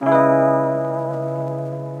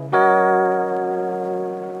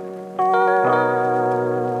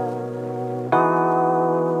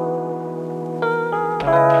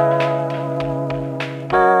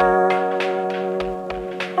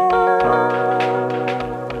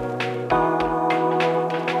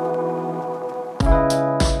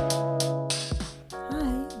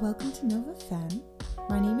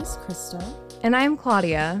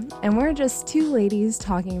Claudia, and we're just two ladies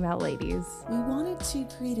talking about ladies. We wanted to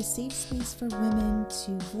create a safe space for women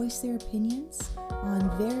to voice their opinions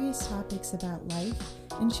on various topics about life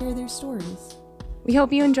and share their stories. We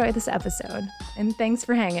hope you enjoy this episode, and thanks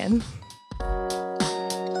for hanging.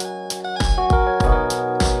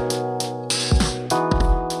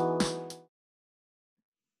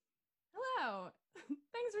 Hello.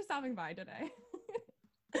 Thanks for stopping by today.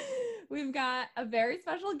 We've got a very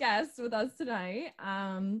special guest with us tonight.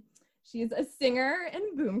 She's a singer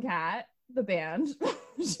in Boomkat, the band.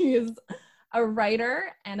 She is a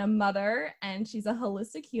writer and a mother, and she's a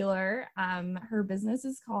holistic healer. Her business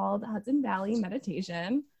is called Hudson Valley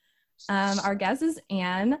Meditation. Our guest is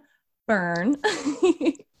Anne Byrne.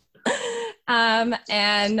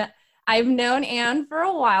 And I've known Anne for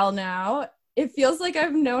a while now. It feels like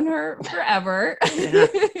I've known her forever.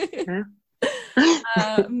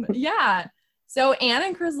 Yeah. So Anne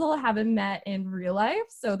and Crystal haven't met in real life.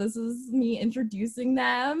 So this is me introducing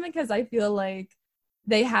them because I feel like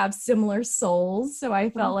they have similar souls. So I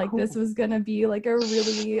felt like this was going to be like a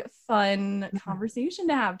really fun conversation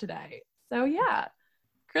to have today. So yeah.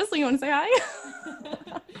 Crystal, you want to say hi?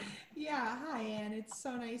 Yeah. Hi, Anne. It's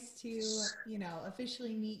so nice to,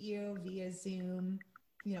 officially meet you via Zoom,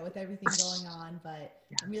 with everything going on, but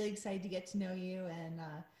I'm really excited to get to know you and,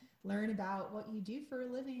 learn about what you do for a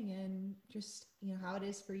living and just, how it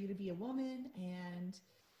is for you to be a woman and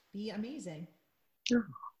be amazing.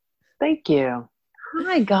 Thank you.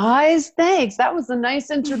 Hi, guys. Thanks. That was a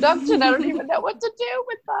nice introduction. I don't even know what to do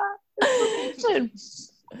with that information.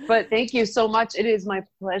 But thank you so much. It is my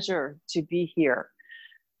pleasure to be here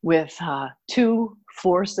with two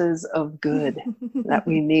forces of good that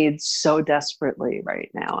we need so desperately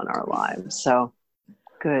right now in our lives. So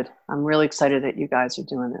good. I'm really excited that you guys are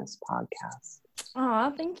doing this podcast.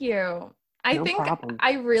 Aw, thank you. I think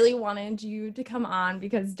I really wanted you to come on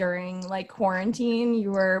because during quarantine,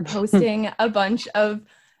 you were posting a bunch of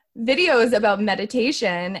videos about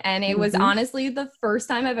meditation, and it was honestly the first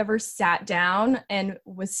time I've ever sat down and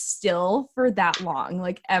was still for that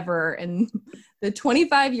long, ever in the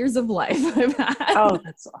 25 years of life I've had. Oh,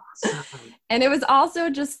 that's awesome. And it was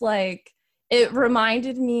also just it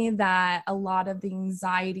reminded me that a lot of the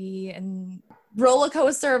anxiety and roller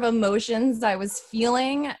coaster of emotions I was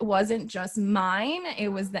feeling wasn't just mine. It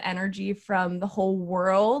was the energy from the whole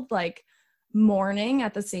world, mourning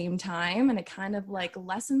at the same time. And it kind of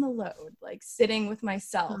lessened the load, sitting with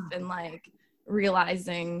myself and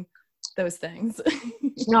realizing those things.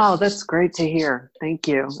 No, that's great to hear. Thank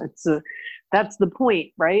you. That's the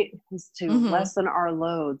point, right? Is to lessen our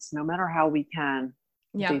loads, no matter how we can,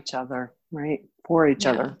 with each other, right? For each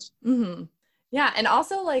other. Mm-hmm. Yeah. And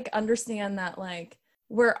also understand that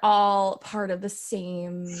we're all part of the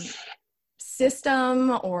same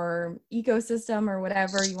system or ecosystem or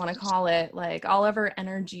whatever you want to call it. All of our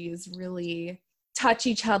energies really touch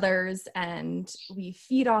each other's and we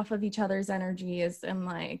feed off of each other's energies,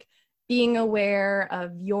 and being aware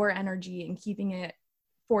of your energy and keeping it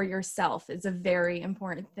for yourself is a very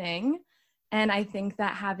important thing. And I think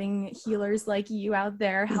that having healers like you out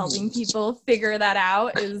there helping people figure that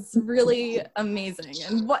out is really amazing.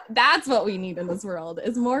 And that's what we need in this world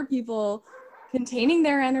is more people containing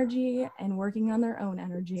their energy and working on their own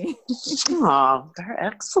energy. Oh, they're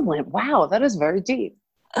excellent. Wow, that is very deep.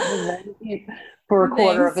 For a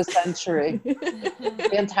quarter of a century.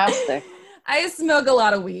 Fantastic. I smoke a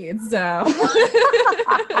lot of weed, so.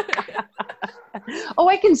 Oh,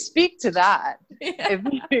 I can speak to that. Yeah.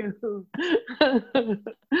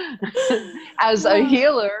 As a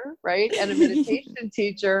healer, right, and a meditation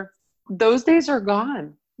teacher, those days are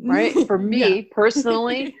gone, right? For me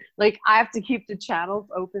personally, I have to keep the channels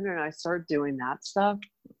open, and I start doing that stuff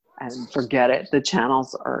and forget it. The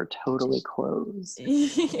channels are totally closed.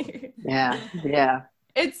 Yeah.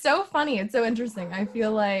 It's so funny. It's so interesting. I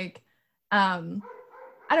feel I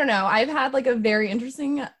don't know. I've had a very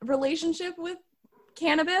interesting relationship with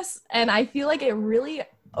cannabis, and I feel it really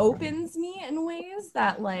opens me in ways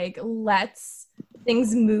that lets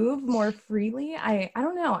things move more freely. I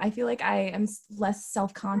don't know. I feel I am less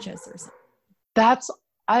self-conscious or something.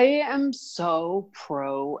 I am so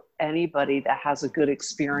pro anybody that has a good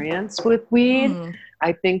experience with weed.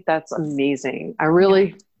 I think that's amazing. I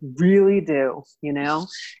really do,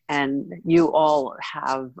 and you all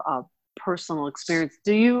have a personal experience.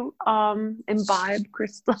 Do you imbibe,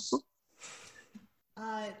 Crystal?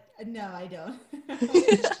 No, I don't.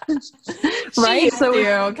 Right?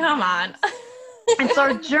 So come on. It's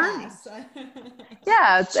our journey.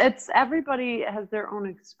 Yeah, it's everybody has their own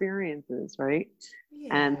experiences, right?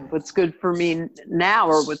 Yeah. And what's good for me now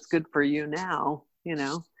or what's good for you now,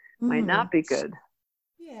 might not be good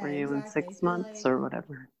Yeah, for you in exactly. 6 months or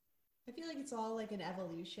whatever? I feel like it's all like an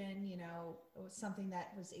evolution, you know, it was something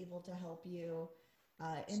that was able to help you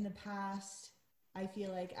in the past. I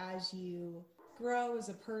feel like as you grow as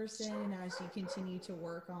a person, as you continue to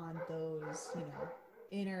work on those, you know,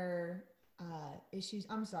 inner issues.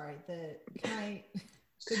 I'm sorry, can I,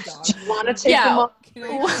 the Do dog's you want to looking. take them Yeah. off? Can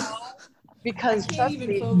I just, I Because can't trust even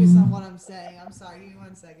me, focus on what I'm saying. I'm sorry. Give me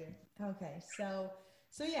 1 second. Okay. So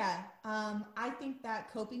yeah, I think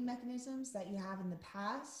that coping mechanisms that you have in the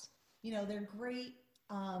past, you know, they're great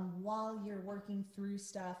while you're working through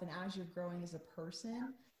stuff and as you're growing as a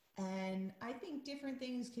person. And I think different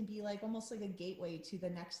things can be like almost like a gateway to the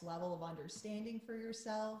next level of understanding for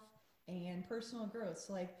yourself and personal growth.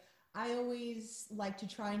 So like I always like to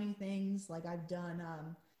try new things. Like I've done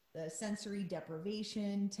the sensory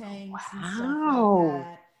deprivation tanks and stuff like wow.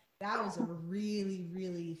 that. That was a really,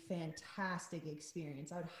 really fantastic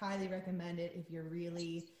experience. I would highly recommend it if you're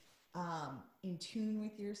really in tune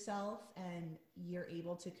with yourself and you're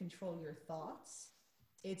able to control your thoughts.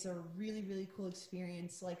 It's a really, really cool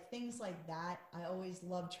experience. Like things like that. I always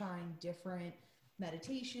love trying different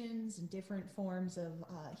meditations and different forms of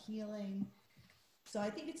healing. So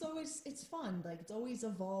I think it's fun. Like it's always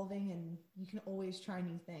evolving and you can always try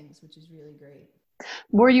new things, which is really great.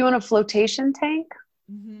 Were you in a flotation tank?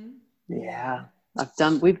 Mm-hmm. Yeah.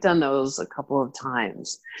 Yeah. We've done those a couple of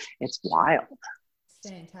times. It's wild. It's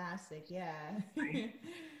fantastic. Yeah.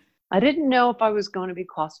 I didn't know if I was going to be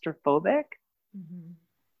claustrophobic. Mm-hmm.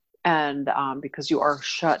 And because you are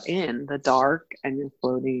shut in the dark and you're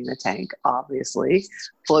floating in a tank, obviously,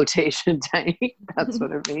 flotation tank, that's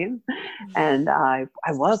what it means. And I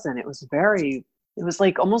wasn't. It was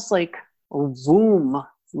like almost like a womb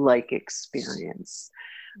like experience.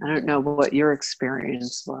 I don't know what your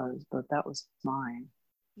experience was, but that was mine.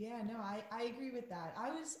 Yeah, no, I agree with that.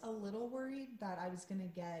 I was a little worried that I was going to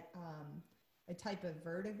get a type of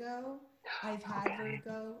vertigo. I've had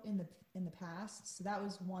vertigo in the past, so that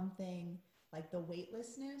was one thing, like the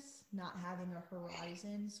weightlessness, not having a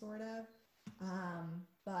horizon, sort of.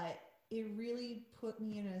 But it really put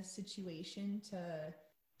me in a situation to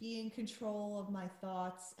be in control of my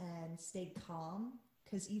thoughts and stay calm.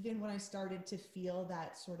 Because even when I started to feel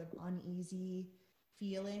that sort of uneasy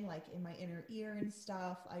feeling like in my inner ear and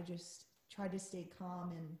stuff, I just tried to stay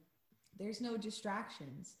calm and there's no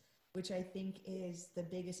distractions, which I think is the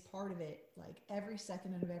biggest part of it. Like every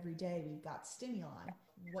second of every day, we've got stimuli.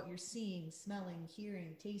 What you're seeing, smelling,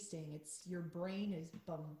 hearing, tasting, it's your brain is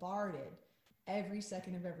bombarded every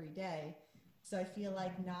second of every day. So I feel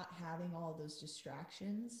like not having all those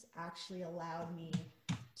distractions actually allowed me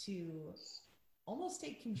to almost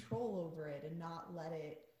take control over it and not let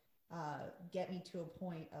it get me to a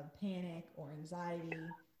point of panic or anxiety.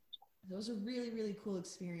 It was a really, really cool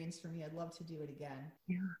experience for me. I'd love to do it again.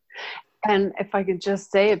 Yeah. And if I could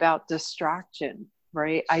just say about distraction,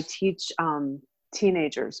 right? I teach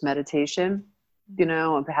teenagers meditation, you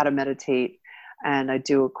know, of how to meditate, and I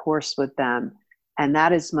do a course with them. And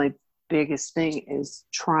that is my biggest thing, is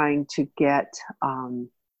trying to get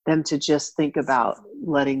them to just think about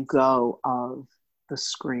letting go of the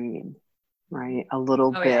screen, right? A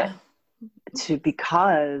little bit. Yeah.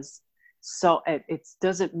 Because so it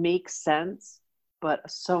doesn't make sense, but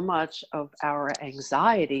so much of our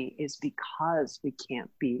anxiety is because we can't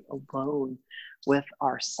be alone with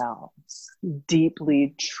ourselves,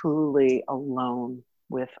 deeply, truly alone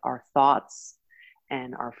with our thoughts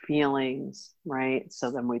and our feelings, right?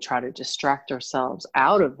 So then we try to distract ourselves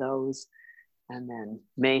out of those, and then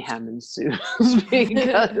mayhem ensues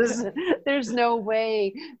because there's no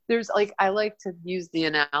way. There's like, I like to use the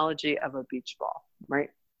analogy of a beach ball, right?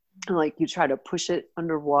 Like you try to push it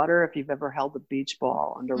underwater. If you've ever held a beach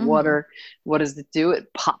ball underwater, what does it do? It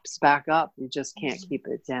pops back up. You just can't keep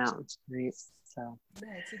it down, right? So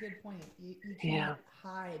yeah, it's a good point. You can't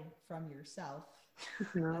hide from yourself.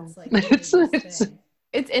 No. That's like the biggest thing.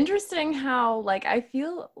 It's interesting how, like, I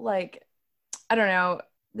feel like, I don't know,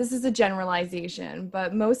 this is a generalization,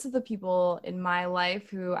 but most of the people in my life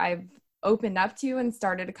who I've opened up to and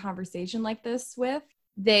started a conversation like this with,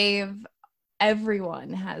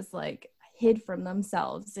 everyone has like hid from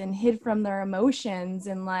themselves and hid from their emotions.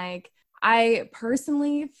 And like, I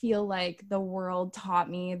personally feel like the world taught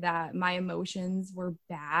me that my emotions were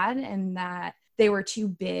bad and that they were too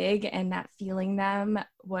big and that feeling them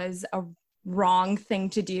was a wrong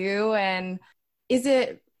thing to do. And is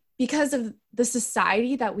it because of the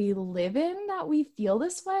society that we live in that we feel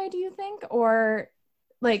this way, do you think? Or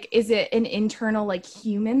like, is it an internal, like,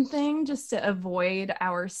 human thing just to avoid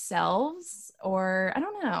ourselves? Or I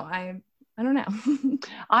don't know. I don't know.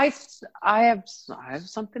 I have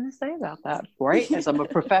something to say about that, right? As I'm a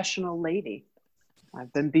professional lady.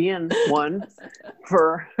 I've been being one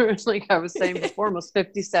for, like I was saying before, almost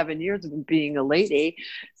 57 years of being a lady.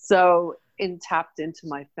 So tapped into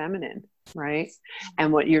my feminine, right?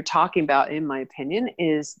 And what you're talking about, in my opinion,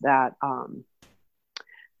 is that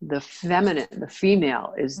the feminine, the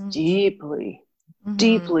female, is deeply,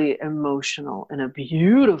 deeply emotional in a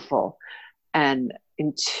beautiful and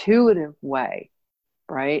intuitive way,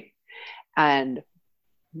 right? And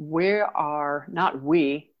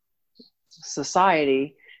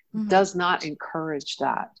society does not encourage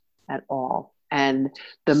that at all. And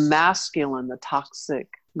the masculine, the toxic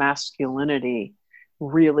masculinity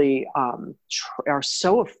really are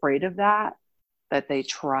so afraid of that they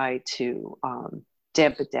try to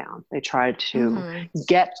damp it down. They try to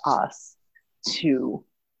get us to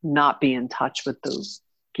not be in touch with those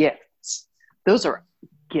gifts. Those are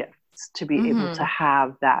gifts, to be able to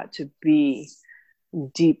have that, to be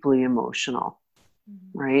deeply emotional,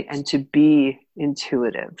 right? And to be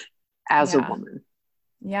intuitive as a woman.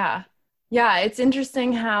 Yeah. Yeah. It's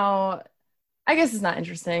interesting how, I guess it's not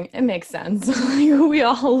interesting. It makes sense. We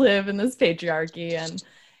all live in this patriarchy, and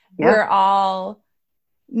we're all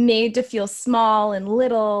made to feel small and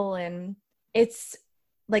little. And it's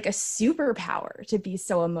like a superpower to be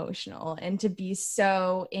so emotional and to be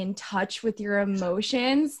so in touch with your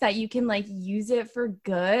emotions that you can like use it for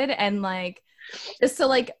good and like just to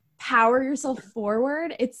like power yourself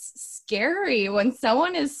forward. It's scary when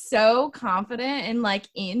someone is so confident and like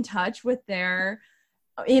in touch with their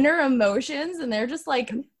inner emotions and they're just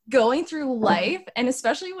like going through life. And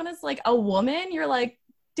especially when it's like a woman, you're like,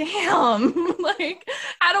 damn, like,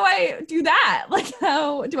 how do I do that? Like,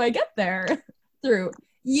 how do I get there? Through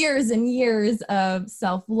years and years of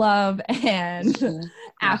self-love and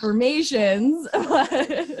affirmations.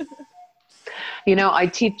 You know,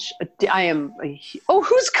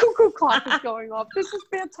 whose cuckoo clock is going off? This is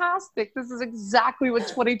fantastic. This is exactly what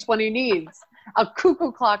 2020 needs. A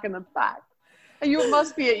cuckoo clock in the back. You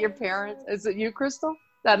must be at your parents. Is it you, Crystal?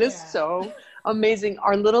 That is so amazing.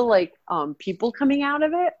 Are little like people coming out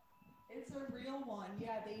of it? It's a real one.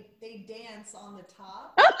 Yeah, they dance on the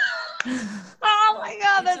top. Oh my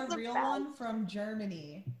God, that's a real one from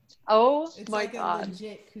Germany. Oh it's my like God. A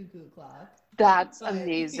legit cuckoo clock. That's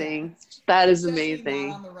amazing. Yeah. That is amazing.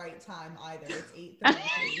 Not on the right time either. It's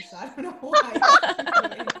 8:33, so I don't know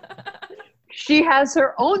why. She has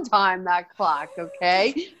her own time, that clock,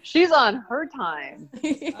 okay? She's on her time.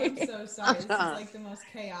 I'm so sorry. This is like the most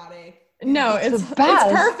chaotic. No, it's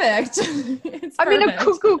perfect. I mean, a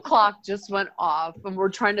cuckoo clock just went off and we're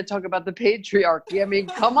trying to talk about the patriarchy. I mean,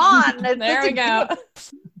 come on. There we go.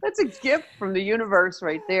 That's a gift from the universe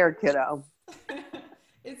right there, kiddo.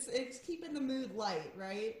 It's keeping the mood light,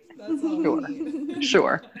 right? That's all we need.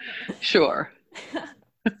 Sure.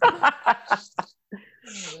 That's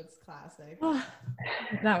classic.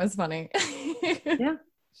 That was funny. Yeah.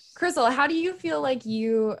 Crystal, how do you feel like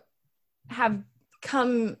you have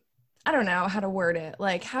come, I don't know how to word it,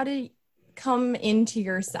 like how to come into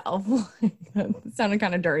yourself? It sounded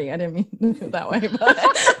kind of dirty. I didn't mean it that way. But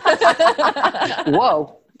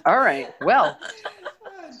whoa. All right. Well,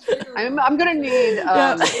 I'm going to need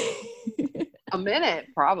a minute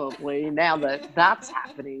probably now that that's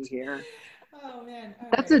happening here. Oh man.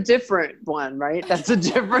 That's a different one, right? That's a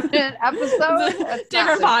different episode.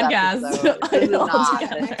 Different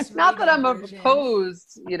podcast. Not that I'm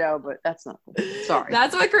opposed, you know, but that's not sorry.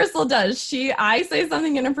 That's what Crystal does. I say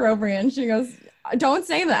something inappropriate and she goes, don't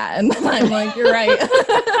say that. And then I'm like, you're right.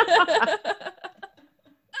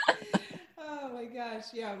 Oh my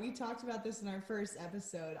gosh. Yeah, we talked about this in our first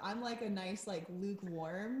episode. I'm like a nice, like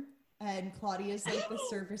lukewarm, and Claudia's like the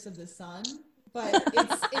surface of the sun. But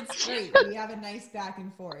it's great. We have a nice back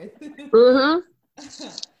and forth.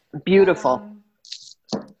 Beautiful.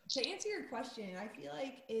 To answer your question, I feel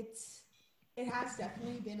like it has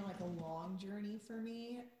definitely been like a long journey for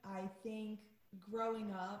me. I think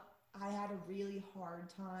growing up, I had a really hard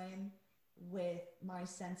time with my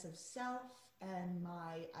sense of self and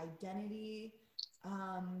my identity.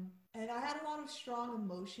 And I had a lot of strong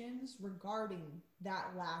emotions regarding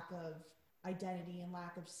that lack of identity and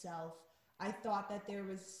lack of self. I thought there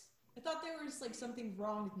was like something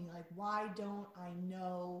wrong with me. Like, why don't I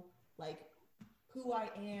know like who I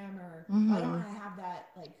am, or why don't I have that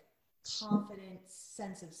like confident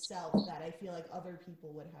sense of self that I feel like other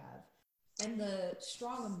people would have? And the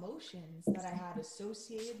strong emotions that I had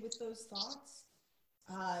associated with those thoughts,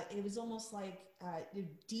 it was almost like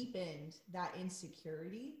it deepened that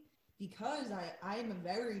insecurity, because I am a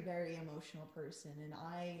very, very emotional person, and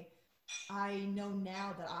I I know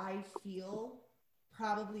now that I feel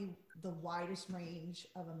probably the widest range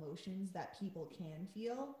of emotions that people can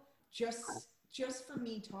feel, just from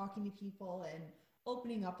me talking to people and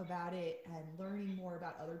opening up about it and learning more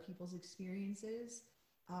about other people's experiences.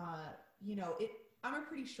 You know, I'm a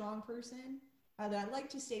pretty strong person. That I like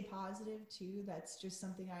to stay positive too. That's just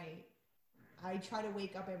something I try to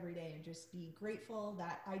wake up every day and just be grateful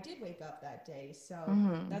that I did wake up that day. So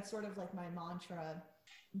that's sort of like my mantra.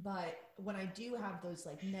 But when I do have those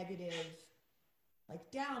like negative, like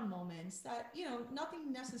down moments, that, you know,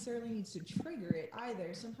 nothing necessarily needs to trigger it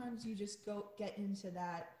either. Sometimes you just get into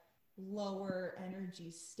that lower energy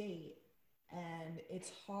state, and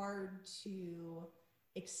it's hard to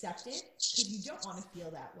accept it because you don't want to feel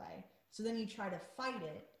that way. So then you try to fight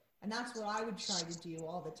it. And that's what I would try to do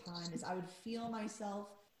all the time, is I would feel myself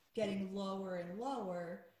getting lower and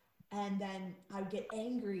lower, and then I would get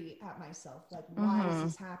angry at myself. Like, why is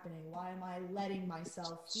this happening? Why am I letting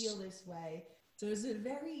myself feel this way? So it was a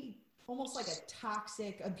very, almost like a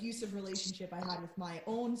toxic, abusive relationship I had with my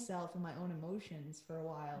own self and my own emotions for a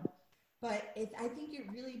while. But I think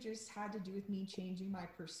it really just had to do with me changing my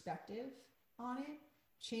perspective on it,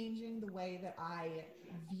 changing the way that I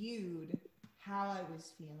viewed how I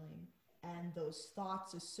was feeling and those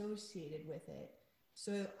thoughts associated with it.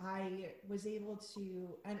 So I was able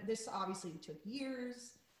to, and this obviously took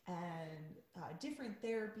years and different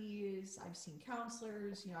therapies. I've seen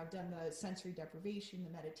counselors, you know, I've done the sensory deprivation,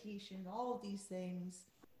 the meditation, all of these things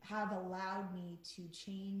have allowed me to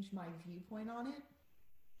change my viewpoint on it.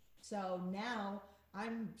 So now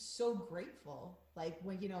I'm so grateful. Like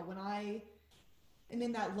when, you know, when I am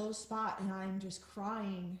in that low spot and I'm just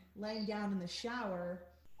crying, laying down in the shower,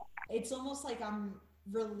 it's almost like I'm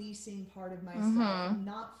releasing part of myself. I'm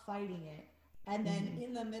not fighting it. And then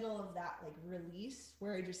in the middle of that like release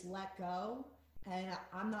where I just let go and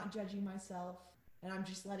I'm not judging myself and I'm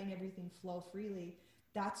just letting everything flow freely,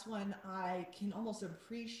 that's when I can almost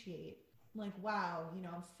appreciate, like, wow, you know,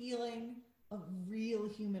 I'm feeling a real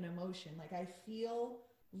human emotion. Like I feel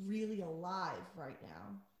really alive right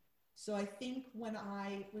now. So I think when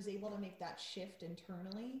I was able to make that shift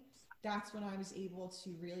internally, that's when I was able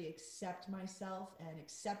to really accept myself and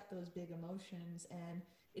accept those big emotions. And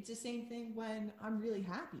it's the same thing when I'm really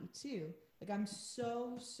happy too. Like I'm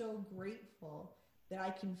so, so grateful that I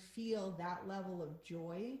can feel that level of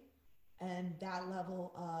joy and that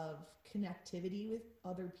level of connectivity with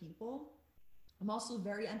other people. I'm also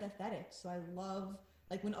very empathetic. So I love,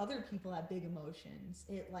 like when other people have big emotions,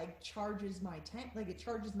 it like charges my tank, like it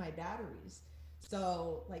charges my batteries.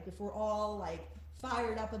 So like if we're all like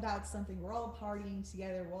fired up about something, we're all partying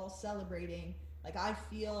together, we're all celebrating, like I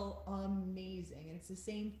feel amazing. And it's the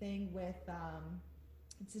same thing with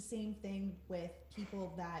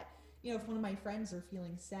people that, you know, if one of my friends are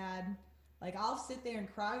feeling sad, like I'll sit there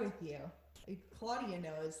and cry with you. Like, Claudia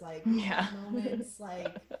knows, like moments,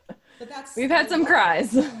 like, but that's, we've had some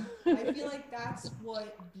cries. I feel like that's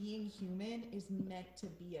what being human is meant to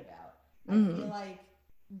be about. I feel like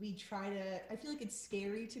I feel like it's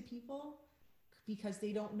scary to people because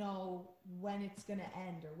they don't know when it's going to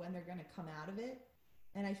end or when they're going to come out of it.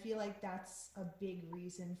 And I feel like that's a big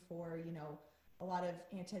reason for, you know, a lot of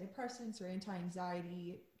antidepressants or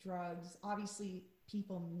anti-anxiety drugs. Obviously,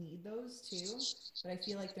 people need those too, but I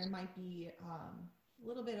feel like there might be a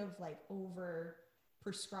little bit of like over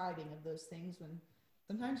prescribing of those things when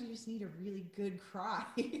sometimes you just need a really good cry.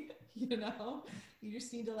 You know, you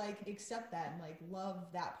just need to like accept that and like love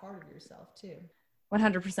that part of yourself too.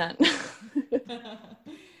 100%.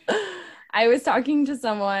 I was talking to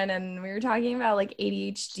someone and we were talking about like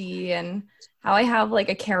ADHD and how I have like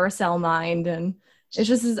a carousel mind and it's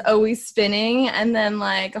just is always spinning, and then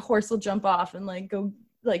like a horse will jump off and like go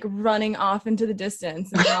like running off into the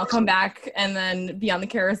distance, and then I'll come back and then be on the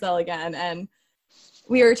carousel again. And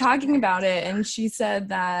we were talking about it, and she said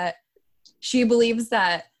that she believes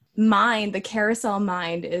that the carousel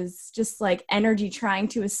mind, is just like energy trying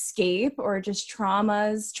to escape, or just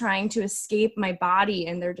traumas trying to escape my body,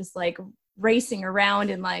 and they're just like racing around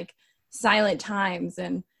in like silent times.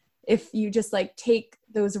 And if you just like take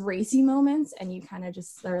those racy moments and you kind of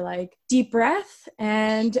just are like deep breath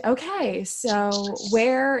and okay, so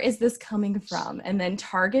where is this coming from, and then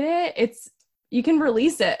target it, you can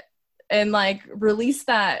release it and like release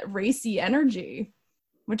that racy energy,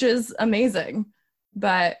 which is amazing.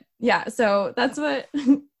 But yeah, so that's what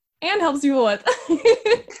Anne helps people with.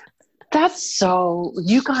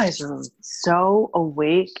 You guys are so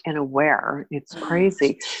awake and aware. It's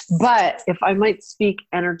crazy. But if I might speak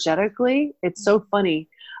energetically, it's so funny.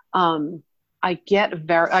 I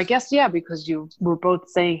guess, yeah, because you were both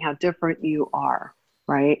saying how different you are,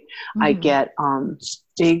 right? I get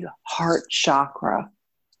big heart chakra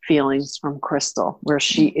feelings from Crystal, where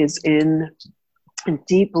she is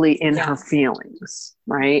deeply in her feelings,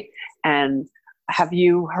 right? And have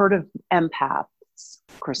you heard of empaths,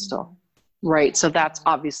 Crystal? Right. So that's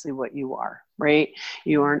obviously what you are, right?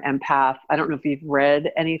 You are an empath. I don't know if you've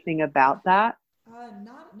read anything about that.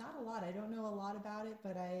 Not a lot. I don't know a lot about it,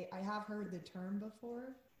 but I have heard the term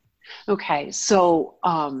before. Okay. So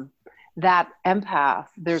that empath,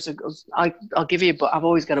 I'll give you a book. I've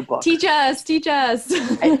always got a book. Teach us.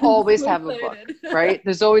 I always have a book, right?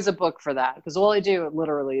 There's always a book for that, because all I do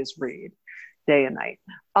literally is read day and night.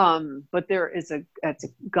 But it's a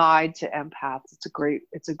guide to empaths.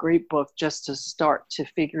 It's a great book just to start to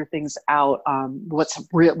figure things out,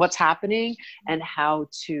 what's happening, and how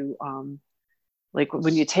to, like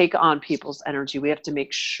when you take on people's energy, we have to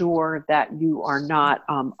make sure that you are not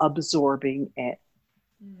absorbing it,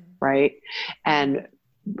 right? And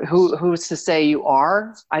who's to say you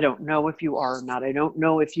are? I don't know if you are or not. I don't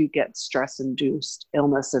know if you get stress-induced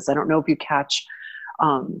illnesses. I don't know if you catch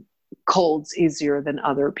colds easier than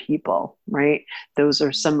other people, right? Those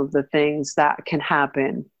are some of the things that can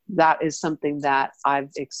happen. That is something that I've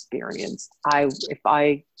experienced. If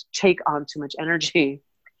I take on too much energy,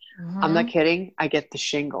 I'm not kidding, I get the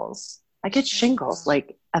shingles. I get shingles.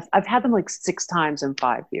 Like I've had them like 6 times in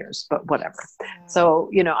 5 years, but whatever. So,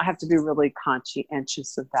 I have to be really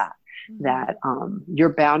conscientious of that, that your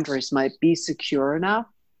boundaries might be secure enough,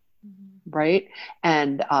 right?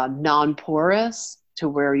 And non-porous to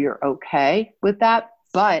where you're okay with that.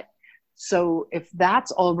 But so if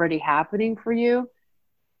that's already happening for you,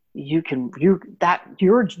 you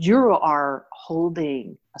are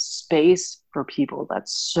holding a space for people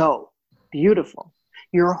that's so beautiful.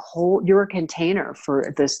 You're a container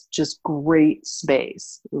for this just great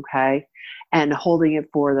space, okay? And holding it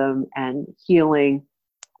for them and healing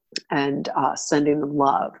and sending them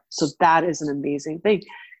love. So that is an amazing thing.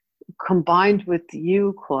 Combined with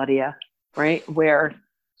you, Claudia, right?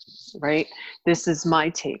 Right? This is my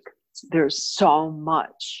take. There's so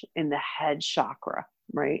much in the head chakra,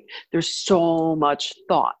 right? There's so much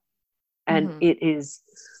thought, and it is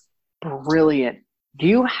brilliant.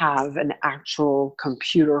 You have an actual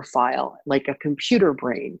computer file, like a computer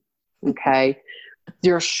brain, okay?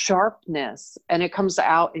 Your sharpness, and it comes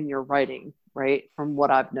out in your writing, right? From what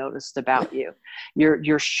I've noticed about you,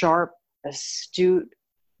 your sharp, astute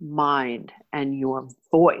mind and your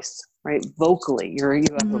voice, right? Vocally, you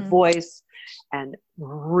have a voice and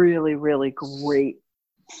really, really great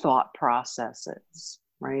thought processes,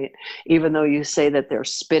 right? Even though you say that they're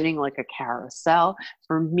spinning like a carousel,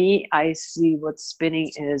 for me, I see what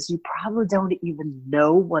spinning is. You probably don't even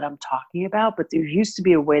know what I'm talking about, but there used to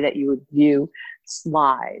be a way that you would view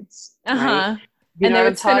slides, right? And they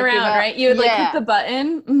would spin around, right? You would like click the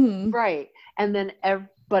button. Right. And then,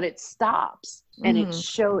 but it stops and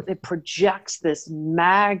it projects this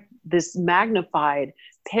magnified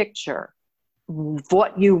picture,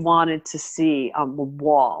 what you wanted to see on the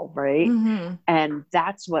wall, right? And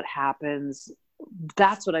that's what happens.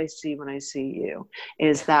 That's what I see when I see you,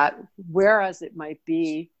 is that whereas it might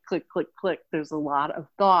be click, click, click, there's a lot of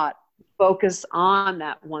thought. Focus on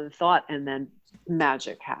that one thought and then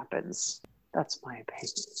magic happens. That's my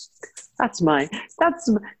opinion.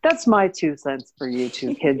 That's my 2 cents for you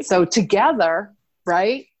two kids. So together,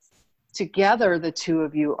 right? Together, the two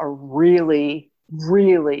of you are really,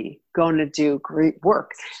 really going to do great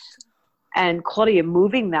work. And Claudia,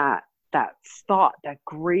 moving that thought, that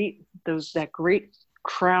great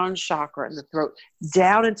crown chakra in the throat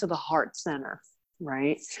down into the heart center,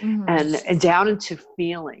 right? And down into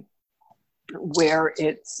feeling, where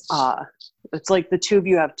it's like the two of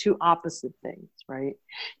you have 2 opposite things, right?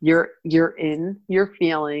 You're in your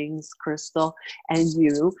feelings, Crystal, and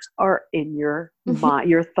you are in your mind,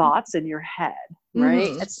 your thoughts in your head,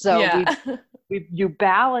 right? So you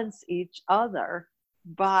balance each other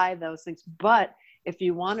by those things. But if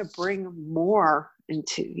you want to bring more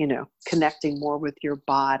into, connecting more with your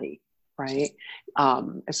body, right?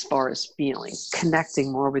 As far as feelings,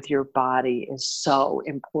 connecting more with your body is so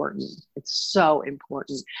important. It's so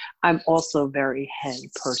important. I'm also a very head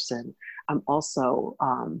person. I'm also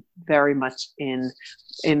very much in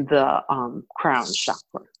the crown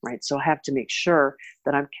chakra, right? So I have to make sure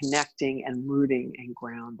that I'm connecting and rooting and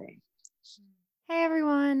grounding. Hey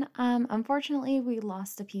everyone. Unfortunately, we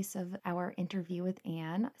lost a piece of our interview with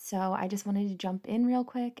Anne, so I just wanted to jump in real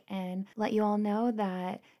quick and let you all know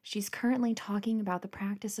that she's currently talking about the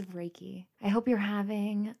practice of Reiki. I hope you're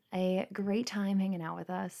having a great time hanging out with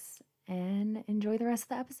us and enjoy the rest of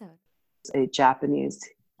the episode. A Japanese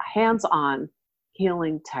hands-on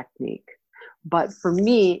healing technique But for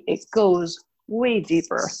me, it goes way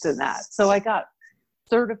deeper than that. So I got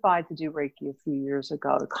certified to do Reiki a few years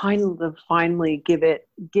ago to kind of finally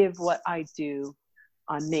give what I do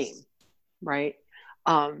a name, right?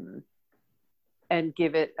 And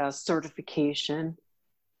give it a certification,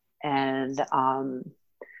 and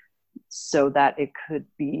so that it could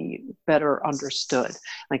be better understood.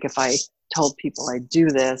 Like if I told people I do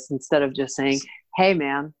this, instead of just saying, hey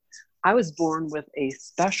man, I was born with a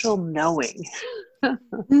special knowing.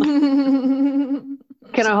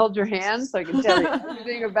 Can I hold your hand so I can tell you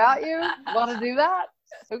everything about you? Want to do that?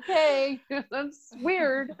 Okay. That's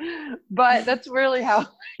weird, but that's really how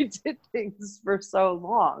I did things for so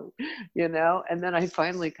long, and then I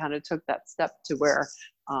finally kind of took that step to where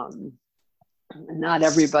not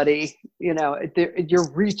everybody, your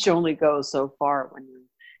reach only goes so far when you're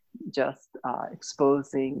just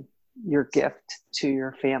exposing your gift to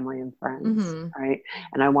your family and friends, right?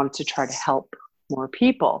 And I wanted to try to help more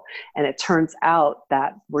people. And it turns out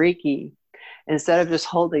that Reiki, instead of just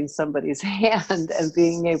holding somebody's hand and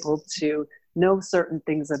being able to know certain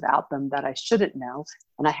things about them that I shouldn't know,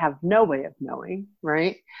 and I have no way of knowing,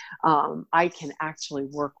 right? I can actually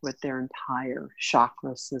work with their entire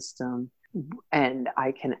chakra system, and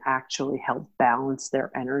I can actually help balance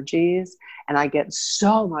their energies. And I get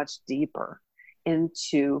so much deeper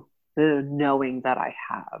into the knowing that I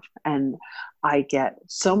have. And I get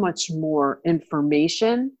so much more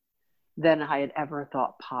information than I had ever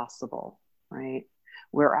thought possible, right?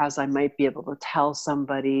 Whereas I might be able to tell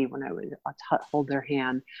somebody when I would hold their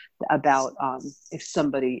hand about if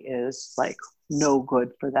somebody is like no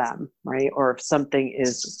good for them, right? Or if something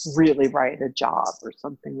is really right at a job or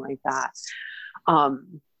something like that.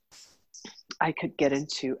 I could get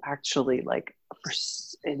into actually like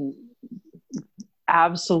in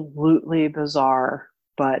absolutely bizarre,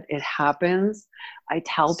 but it happens. I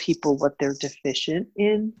tell people what they're deficient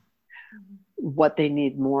in, what they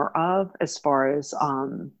need more of as far as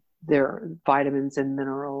their vitamins and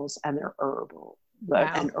minerals and their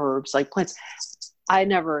and herbs like plants. I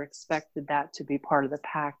never expected that to be part of the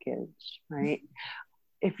package, right?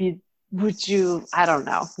 Would you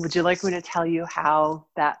like me to tell you how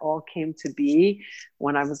that all came to be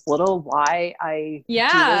when I was little, why I do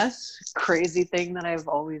this crazy thing that I've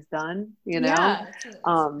always done, Yeah,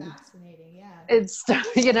 it's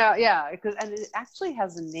fascinating. Yeah. It's, and it actually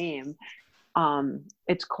has a name.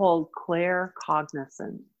 It's called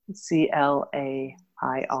claircognizance, CLAIR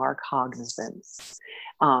cognizance.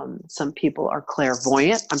 Some people are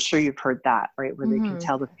clairvoyant. I'm sure you've heard that, right? Where they can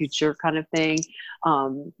tell the future kind of thing.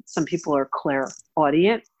 Some people are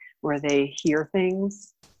clairaudient, where they hear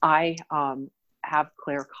things. I have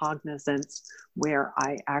claircognizance, where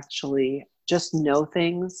I actually just know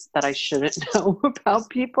things that I shouldn't know about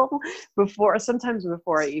people sometimes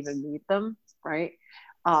before I even meet them, right?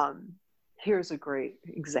 Here's a great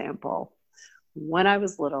example. When I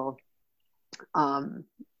was little, I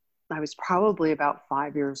was probably about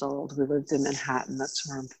 5 years old. We lived in Manhattan. That's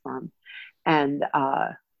where I'm from. And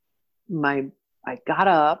I got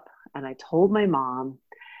up and I told my mom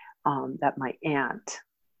that my aunt,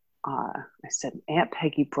 I said, Aunt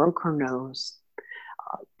Peggy broke her nose.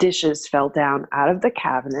 Dishes fell down out of the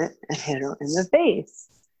cabinet and hit her in the face.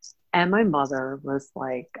 And my mother was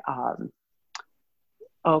like,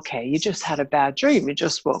 okay, you just had a bad dream. You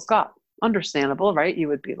just woke up. Understandable, right? You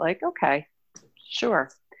would be like, okay,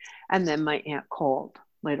 sure. And then my aunt called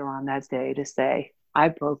later on that day to say, I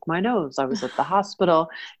broke my nose. I was at the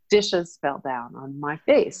hospital. Dishes fell down on my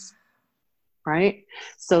face. Right?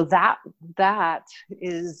 So that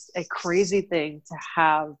is a crazy thing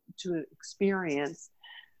to experience.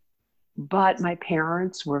 But my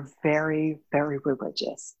parents were very, very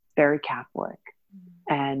religious, very Catholic.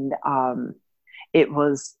 And it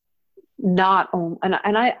was not only, and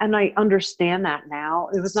I understand that now.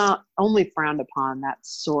 It was not only frowned upon, that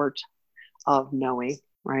sort of knowing,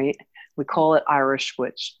 right? We call it Irish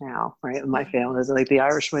witch now, right? My family is like the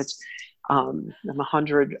Irish witch. I'm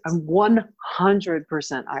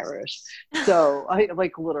 100% Irish. So I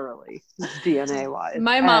like literally DNA wise.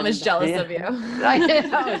 My mom is jealous of you. I know,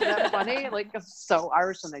 isn't that funny? Like I'm so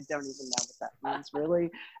Irish and I don't even know what that means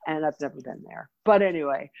really. And I've never been there. But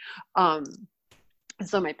anyway,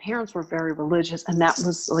 so my parents were very religious, and that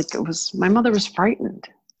was like, my mother was frightened.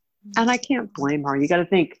 And I can't blame her. You got to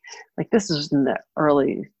think, like, this is in the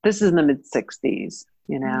mid 60s,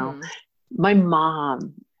 My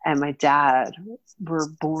mom and my dad were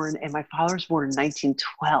born, and my father was born in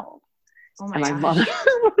 1912. Oh my and my gosh. mother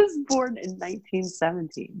was born in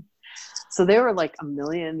 1917. So they were like a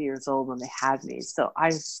million years old when they had me. So I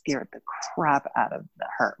scared the crap out of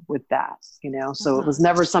her with that, so it was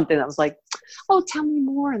never something that was like, oh, tell me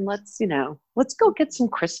more. And let's go get some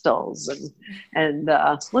crystals and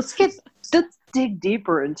let's dig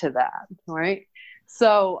deeper into that. Right.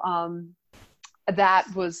 So, that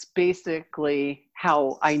was basically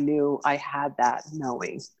how I knew I had that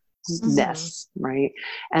knowingness. Right.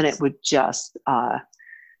 And it would just,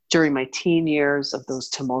 during my teen years, of those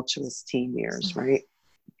tumultuous teen years, right,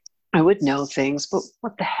 I would know things, but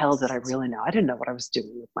what the hell did I really know? I didn't know what I was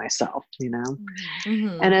doing with myself,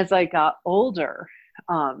 And as I got older,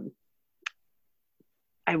 I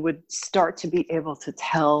would start to be able to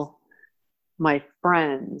tell my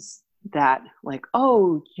friends that, like,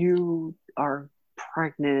 oh, you are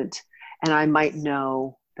pregnant, and I might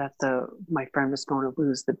know that my friend was going to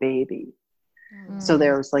lose the baby. So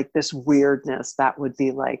there was like this weirdness that would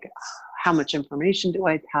be like, how much information do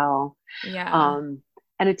I tell? Yeah.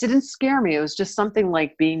 And it didn't scare me. It was just something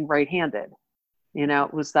like being right-handed.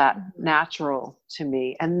 It was that natural to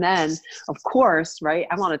me. And then, of course, right,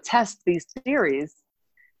 I want to test these theories.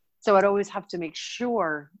 So I'd always have to make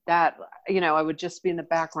sure that, I would just be in the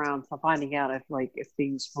background finding out if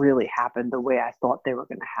things really happened the way I thought they were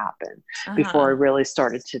going to happen before I really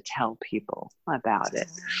started to tell people about it.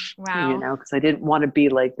 Wow. Because I didn't want to be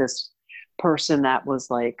like this person that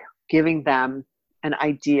was like giving them an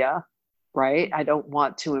idea, right? I don't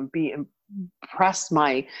want to impress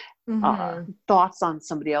my thoughts on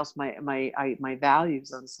somebody else, my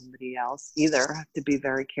values on somebody else either. I have to be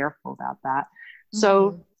very careful about that.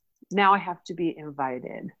 So now I have to be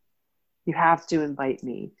invited. You have to invite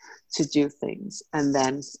me to do things. And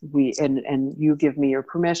then and you give me your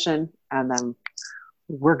permission, and then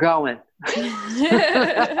we're going.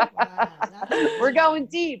 We're going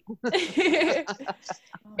deep.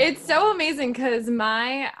 It's so amazing because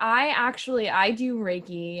I do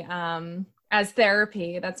Reiki as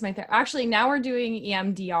therapy. That's my actually now we're doing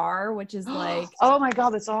EMDR, which is like, oh my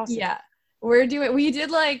God, that's awesome. Yeah. We did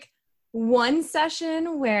like one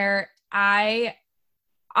session where I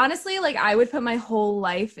honestly, like, I would put my whole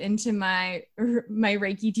life into my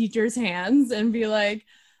Reiki teacher's hands and be like,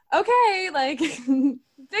 okay, like,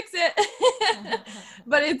 fix it.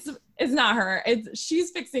 But it's not her.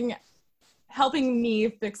 She's helping me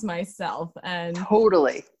fix myself. And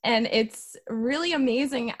totally. And it's really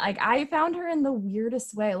amazing. Like, I found her in the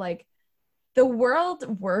weirdest way. Like, the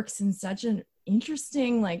world works in such an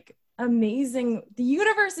interesting, like, amazing, the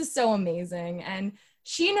universe is so amazing, and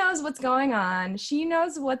she knows what's going on. She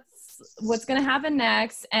knows what's going to happen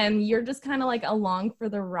next, and you're just kind of like along for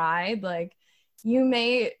the ride. Like, you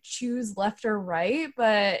may choose left or right,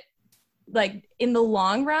 but like in the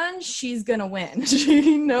long run, she's going to win.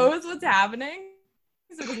 She knows what's happening,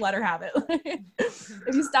 so just let her have it.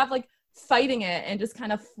 If you stop like fighting it and just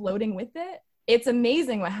kind of floating with it, it's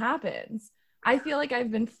amazing what happens. I feel like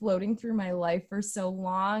I've been floating through my life for so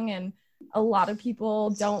long, and a lot of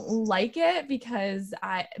people don't like it because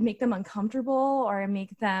I make them uncomfortable, or I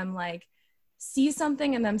make them like see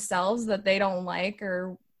something in themselves that they don't like,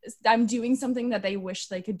 or I'm doing something that they wish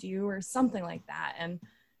they could do, or something like that.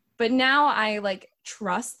 But now I like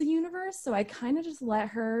trust the universe. So I kind of just let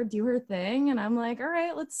her do her thing. And I'm like, all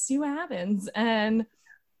right, let's see what happens. And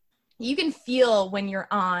you can feel when you're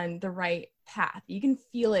on the right path. You can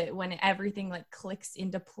feel it when everything like clicks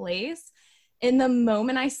into place. In the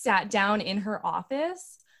moment I sat down in her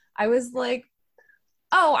office, I was like,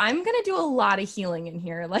 oh, I'm going to do a lot of healing in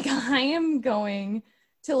here. Like, I am going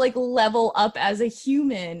to like level up as a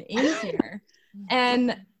human in here.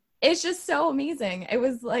 And it's just so amazing. It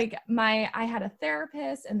was like I had a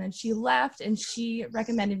therapist, and then she left, and she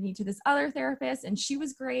recommended me to this other therapist, and she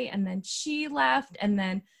was great. And then she left, and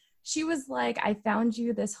then she was like, I found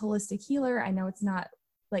you this holistic healer. I know it's not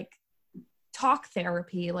like talk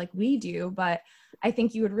therapy like we do, but I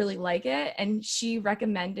think you would really like it. And she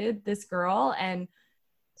recommended this girl, and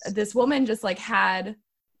this woman just like had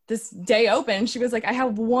this day open. She was like, I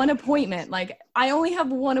have one appointment. Like, I only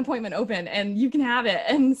have one appointment open, and you can have it.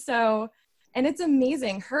 And it's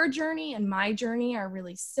amazing. Her journey and my journey are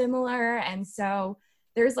really similar. And so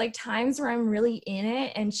there's like times where I'm really in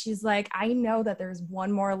it, and she's like, I know that there's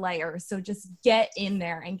one more layer. So just get in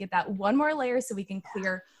there and get that one more layer so we can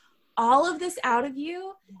clear all of this out of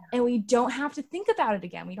you, and we don't have to think about it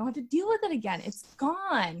again. We don't have to deal with it again. It's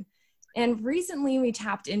gone. And recently we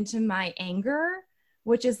tapped into my anger,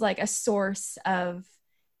 which is like a source of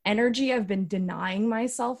energy I've been denying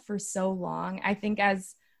myself for so long. I think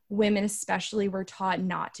as women especially, we're taught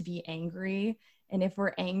not to be angry. And if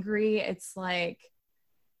we're angry, it's like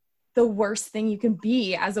the worst thing you can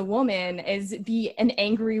be as a woman is be an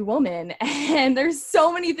angry woman. And there's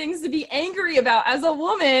so many things to be angry about as a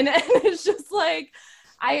woman. And it's just like,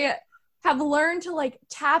 I have learned to like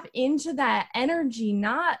tap into that energy,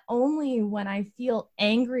 not only when I feel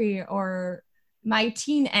angry or my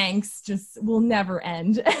teen angst just will never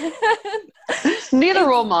end. Neither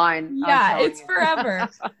will mine. Yeah, it's forever.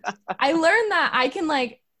 I learned that I can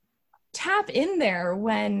like tap in there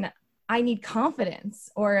when I need confidence,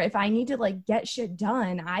 or if I need to like get shit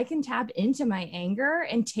done, I can tap into my anger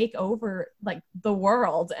and take over like the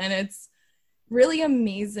world. And it's really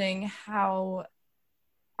amazing how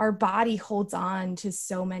our body holds on to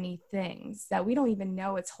so many things that we don't even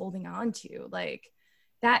know it's holding on to. Like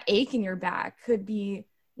that ache in your back could be,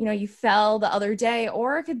 you know, you fell the other day,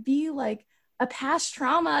 or it could be like a past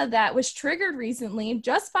trauma that was triggered recently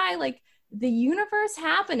just by like the universe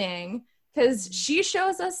happening. Because she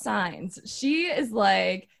shows us signs. She is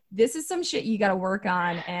like, this is some shit you got to work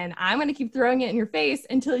on, and I'm going to keep throwing it in your face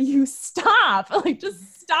until you stop. Like,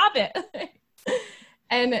 just stop it.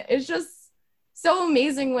 And it's just so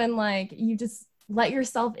amazing when, like, you just let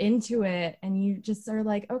yourself into it, and you just are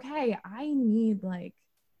like, okay, I need, like,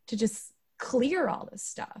 to just clear all this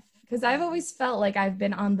stuff. Because I've always felt like I've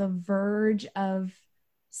been on the verge of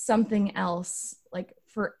something else, like,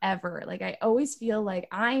 forever. Like I always feel like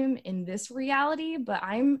I'm in this reality, but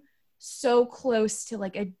I'm so close to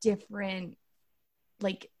like a different,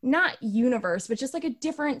 like not universe, but just like a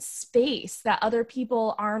different space that other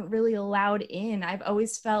people aren't really allowed in. I've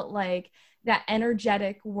always felt like that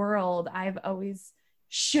energetic world I've always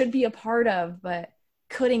should be a part of, but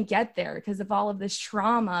couldn't get there because of all of this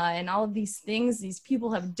trauma and all of these things these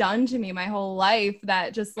people have done to me my whole life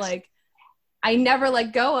that just like I never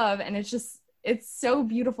let go of. And it's so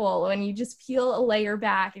beautiful when you just peel a layer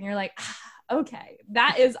back and you're like, okay,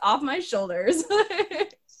 that is off my shoulders.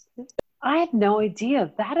 I had no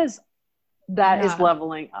idea. That is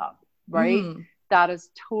leveling up, right? Mm. That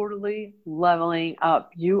is totally leveling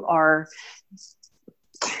up. You are,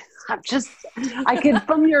 I can,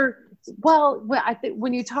 from your, well, I think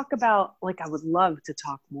when you talk about, like, I would love to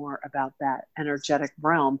talk more about that energetic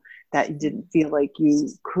realm that you didn't feel like you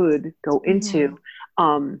could go into.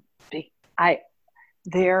 Mm-hmm.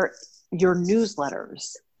 Your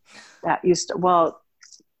newsletters that you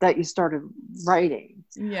started writing.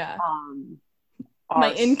 Yeah.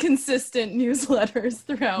 My inconsistent newsletters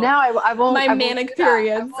throughout now I won't my manic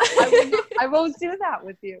periods. I won't do that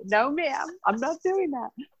with you. No, ma'am, I'm not doing that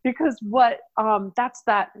because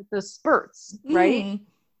the spurts, right?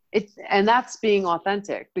 And that's being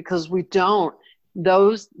authentic because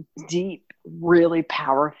those deep, really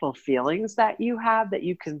powerful feelings that you have that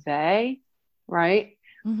you convey, right?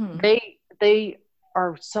 Mm-hmm. They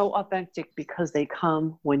are so authentic because they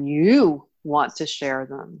come when you want to share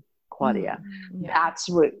them, Claudia. Mm-hmm. Yeah. That's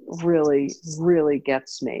what really, really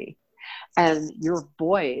gets me. And your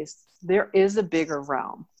voice, there is a bigger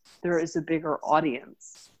realm. There is a bigger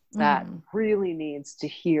audience that really needs to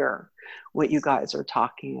hear what you guys are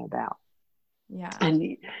talking about. Yeah.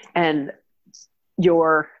 And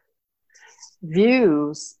your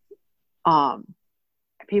views,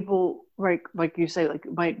 people like you say, like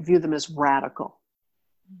might view them as radical,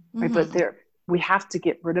 right? But we have to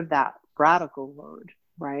get rid of that radical word,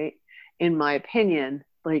 right? In my opinion,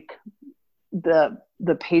 like the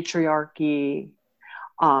patriarchy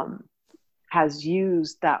has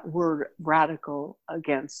used that word radical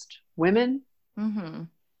against women and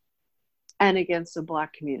against the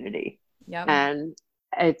Black community. Yep. And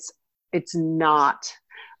it's not,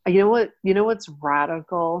 you know what's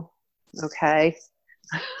radical? Okay.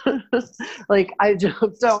 Like I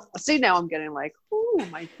just don't see now I'm getting like, ooh,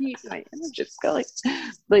 my energy's going.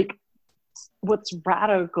 Like what's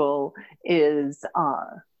radical is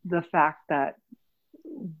the fact that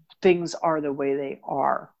things are the way they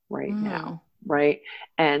are right now, right?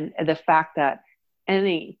 And the fact that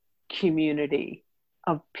any community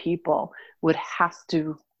of people would have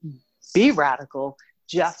to be radical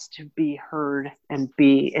just to be heard and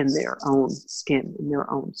be in their own skin, in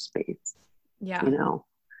their own space. Yeah. You know,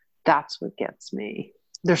 that's what gets me.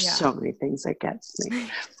 There's so many things that gets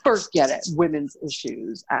me. Forget it. Women's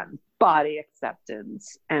issues and body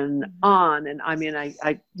acceptance and on. And I mean, I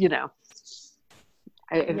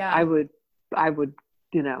would,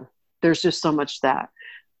 you know, there's just so much that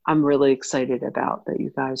I'm really excited about that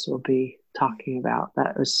you guys will be talking about.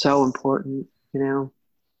 That is so important, you know?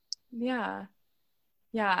 Yeah.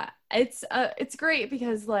 Yeah. It's great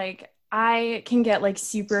because like I can get like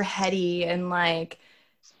super heady and like,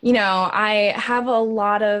 you know, I have a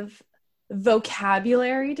lot of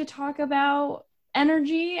vocabulary to talk about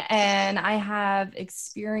energy, and I have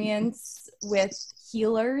experience with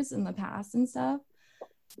healers in the past and stuff.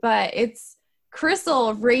 But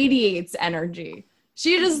Crystal radiates energy.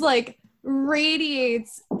 She just like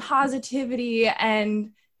radiates positivity,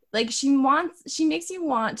 and like she makes you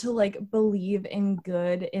want to like believe in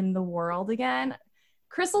good in the world again.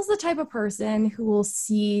 Crystal's the type of person who will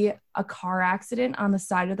see a car accident on the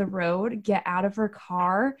side of the road, get out of her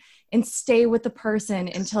car, and stay with the person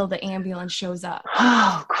until the ambulance shows up.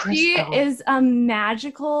 Oh, She Crystal. is a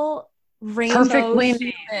magical rainbow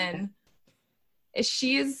human.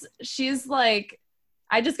 She's like,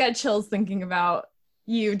 I just got chills thinking about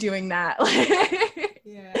you doing that.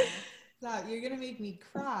 Yeah. Stop, you're gonna make me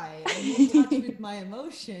cry. I'm in touch with my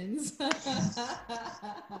emotions.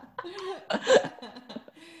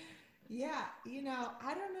 Yeah, you know,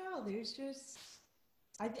 I don't know. There's just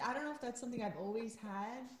I don't know if that's something I've always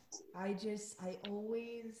had. I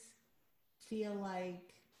always feel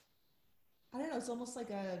like I don't know, it's almost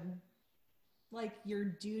like your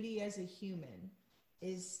duty as a human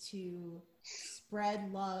is to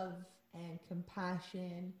spread love and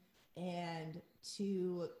compassion and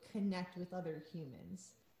to connect with other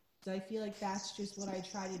humans. So I feel like that's just what I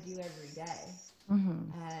try to do every day. Mm-hmm.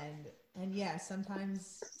 And yeah,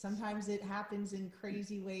 sometimes it happens in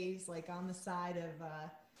crazy ways, like on the side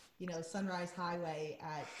of Sunrise Highway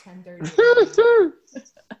at 10:30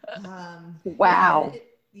 at night. Wow.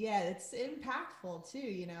 It's impactful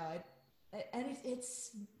too. And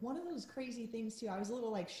it's one of those crazy things too. I was a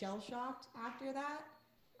little like shell shocked after that.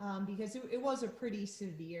 Because it was a pretty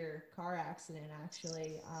severe car accident,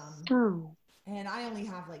 actually. And I only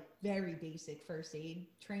have like very basic first aid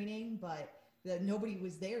training, but nobody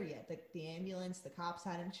was there yet. The ambulance, the cops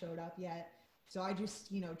hadn't showed up yet. So I just,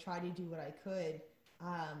 tried to do what I could.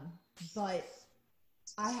 But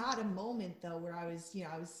I had a moment though where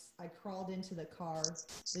I crawled into the car.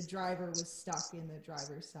 The driver was stuck in the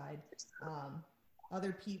driver's side.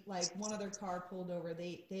 Other people, like one other car pulled over.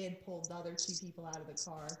 They had pulled the other two people out of the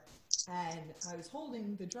car, and I was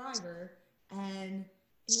holding the driver, and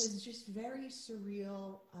it was just very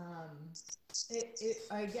surreal.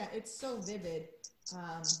 It's so vivid.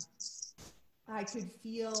 I could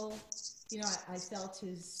feel, I felt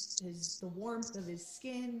the warmth of his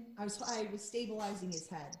skin. I was stabilizing his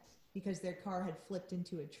head because their car had flipped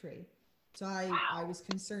into a tree. So I was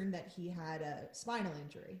concerned that he had a spinal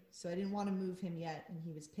injury. So I didn't want to move him yet, and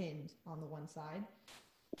he was pinned on the one side.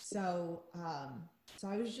 So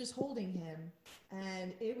I was just holding him,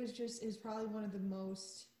 and it was probably one of the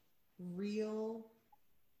most real,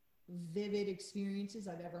 vivid experiences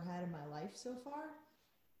I've ever had in my life so far.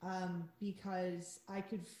 Because I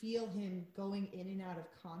could feel him going in and out of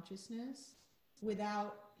consciousness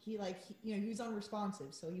without, he was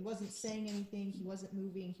unresponsive. So he wasn't saying anything. He wasn't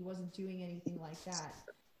moving. He wasn't doing anything like that.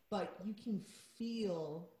 But you can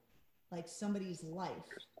feel like somebody's life.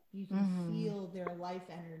 You can feel their life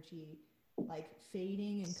energy like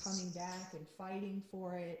fading and coming back and fighting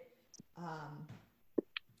for it.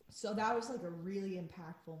 So that was like a really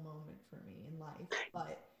impactful moment for me in life.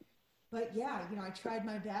 But yeah, I tried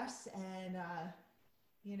my best, and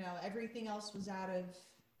everything else was out of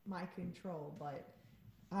my control. But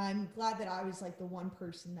I'm glad that I was like the one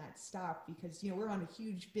person that stopped, because we're on a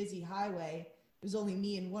huge busy highway. It was only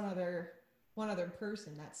me and one other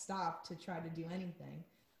person that stopped to try to do anything,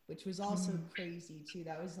 which was also crazy too.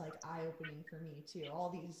 That was like eye-opening for me too. All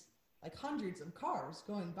these like hundreds of cars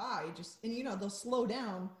going by, and they'll slow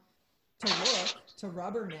down to look, to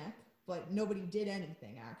rubberneck, but nobody did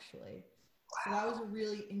anything actually. So that was a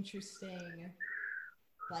really interesting,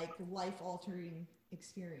 like life-altering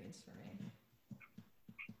experience for me.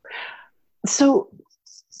 So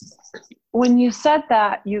when you said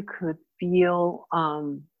that you could feel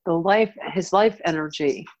his life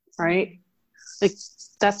energy, right? Like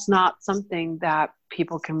that's not something that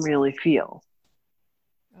people can really feel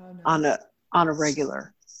on a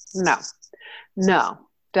regular. No,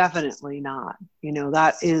 definitely not.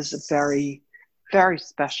 That is a very, very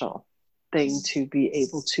special thing to be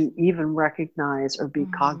able to even recognize or be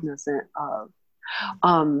cognizant of.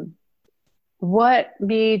 What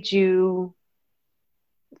made you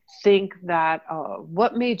think that,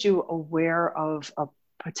 what made you aware of a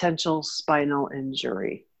potential spinal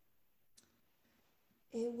injury?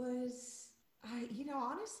 It was,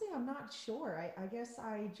 honestly, I'm not sure. I guess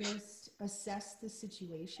I just assessed the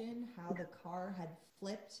situation, how the car had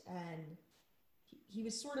flipped, and he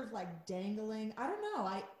was sort of like dangling. I don't know.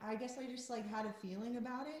 I guess I just like had a feeling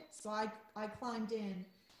about it. So I climbed in,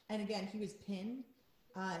 and again, he was pinned.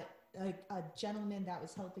 A gentleman that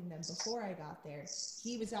was helping them before I got there,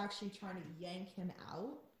 he was actually trying to yank him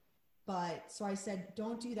out. But so I said,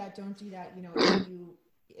 don't do that. You know,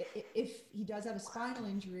 if he does have a spinal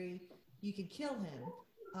injury, you could kill him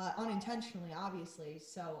unintentionally, obviously.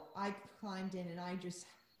 So I climbed in and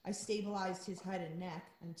I stabilized his head and neck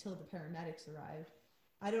until the paramedics arrived.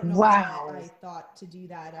 I don't know Wow. why I thought to do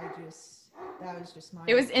that. That was just my.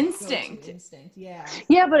 It was go-to instinct. instinct, yeah.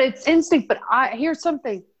 Yeah, but it's instinct. But here's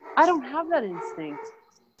something. I don't have that instinct.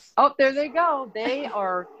 Oh, there they go. They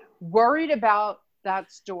are worried about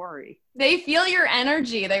that story. They feel your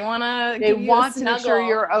energy. They want to. They want to make sure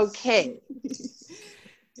you're okay.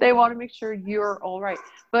 They want to make sure you're all right.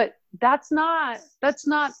 But that's not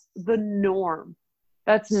the norm.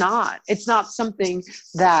 It's not something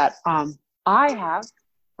that I have.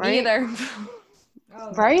 Right? Either.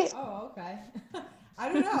 Oh, right? Oh, okay.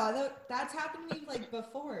 I don't know. That's happened to me like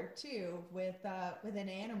before too, with an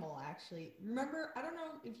animal actually. Remember? I don't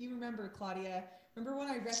know if you remember, Claudia. Remember when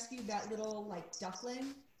I rescued that little like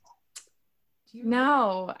duckling? Do you remember?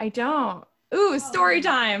 No, I don't. Ooh, story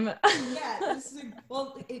time. Yeah. Because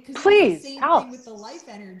Please, it's the same tell thing with the life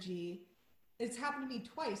energy. It's happened to me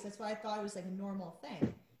twice. That's why I thought it was like a normal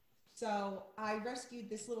thing. So I rescued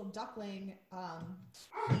this little duckling.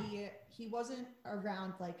 He wasn't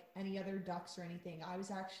around like any other ducks or anything. I was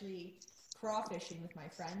actually crawfishing with my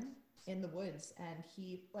friend in the woods, and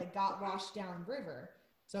he like got washed down river.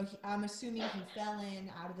 So I'm assuming he fell in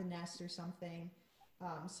out of the nest or something.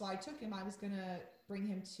 So I took him. I was gonna bring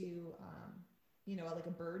him to like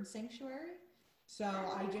a bird sanctuary. So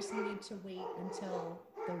I just needed to wait until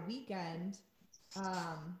the weekend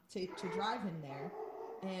to drive him there.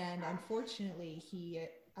 And unfortunately,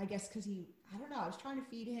 I guess because I don't know, I was trying to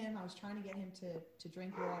feed him. I was trying to get him to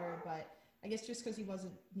drink water, but I guess just because he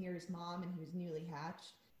wasn't near his mom and he was newly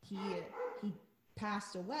hatched, he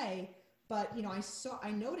passed away. But,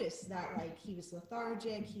 I noticed that like he was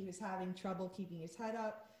lethargic. He was having trouble keeping his head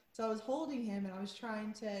up. So I was holding him and I was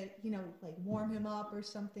trying to, like warm him up or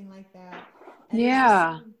something like that. And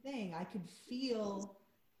Yeah. It was the same thing. I could feel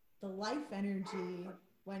the life energy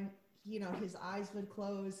when his eyes would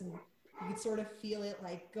close and you could sort of feel it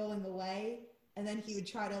like going away, and then he would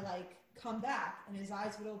try to like come back and his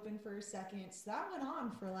eyes would open for a second. So that went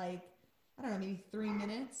on for like, I don't know, maybe 3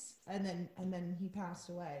 minutes, and then he passed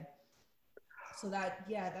away. So that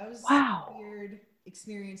was Wow. a weird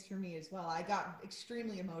experience for me as well. I got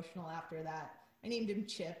extremely emotional after that. I named him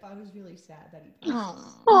Chip. I was really sad that he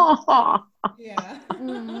passed. Oh. Yeah.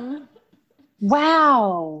 Mm-hmm.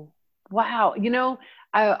 Wow.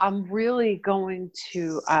 I'm really going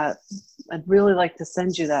to, I'd really like to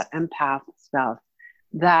send you that empath stuff.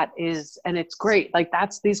 That is, and it's great. Like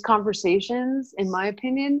these conversations, in my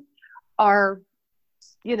opinion, are,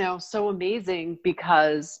 so amazing,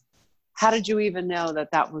 because how did you even know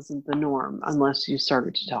that wasn't the norm unless you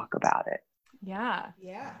started to talk about it? Yeah.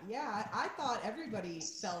 Yeah. I thought everybody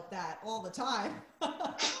felt that all the time.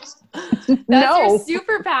 That's No. your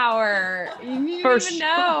superpower. You didn't even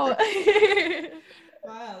know.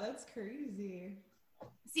 Wow, that's crazy.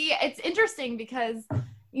 See, it's interesting because,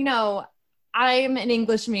 I'm an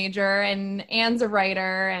English major and Anne's a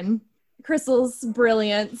writer and Crystal's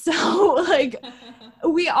brilliant. So like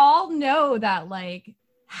we all know that like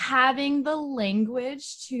having the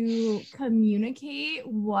language to communicate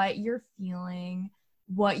what you're feeling,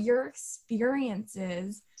 what your experience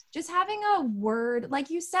is, just having a word, like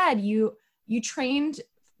you said, you trained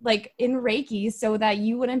like in Reiki so that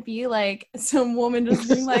you wouldn't be like some woman just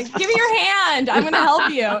being like, give me your hand, I'm going to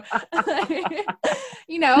help you.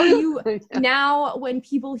 Now when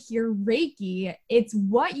people hear Reiki, it's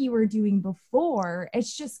what you were doing before.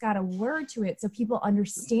 It's just got a word to it. So people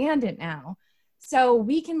understand it now. So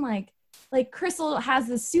we can like Crystal has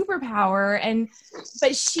this superpower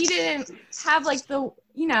but she didn't have like the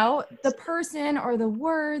person or the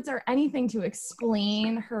words or anything to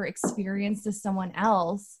explain her experience to someone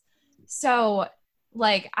else. So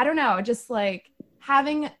like, I don't know, just like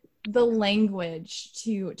having the language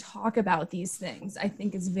to talk about these things, I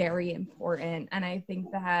think is very important. And I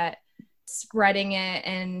think that spreading it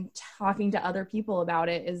and talking to other people about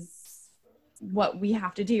it is what we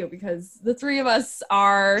have to do, because the three of us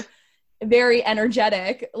are very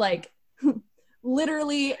energetic, like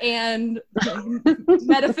literally and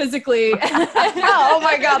metaphysically. Oh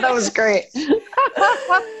my God, that was great.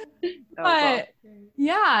 But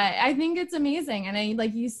yeah, I think it's amazing. And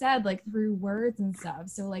like you said, like through words and stuff.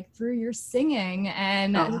 So like through your singing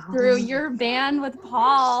and through your band with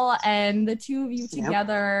Paul and the two of you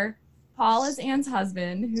together. Paul is Anne's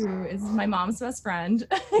husband, who is my mom's best friend.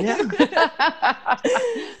 Yeah.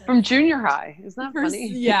 From junior high. Isn't that funny?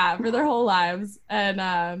 Yeah, for their whole lives.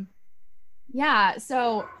 And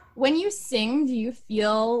so When you sing, do you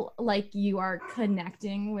feel like you are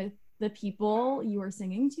connecting with the people you are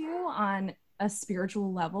singing to on a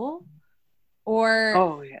spiritual level? Or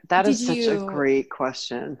Oh, yeah. That is did such a you, great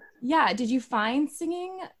question. yeah, did you find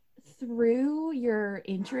singing through your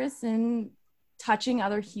interest in touching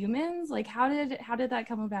other humans? Like how did that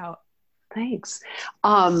come about? Thanks.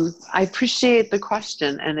 I appreciate the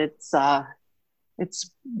question, and it's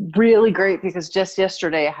really great because just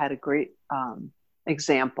yesterday I had a great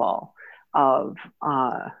example of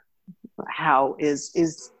how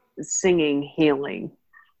is singing healing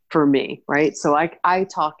for me, right? So I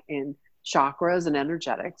talk in chakras and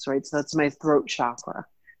energetics, right? So that's my throat chakra.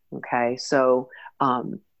 Okay. So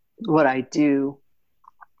what I do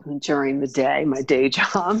during the day, my day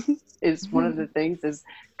job is one of the things is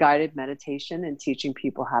guided meditation and teaching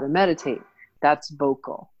people how to meditate. That's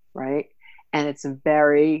vocal, right? And it's a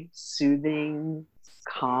very soothing,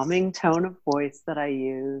 calming tone of voice that I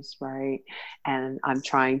use, right? And I'm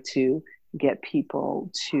trying to get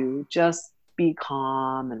people to just be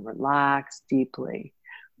calm and relax deeply.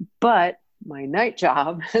 But my night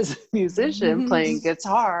job as a musician playing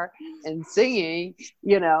guitar and singing,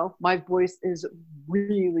 my voice is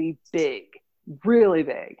really big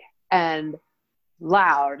and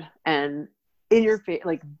loud and in your face,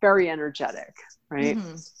 like very energetic, right?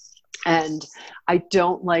 Mm-hmm. And I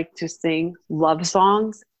don't like to sing love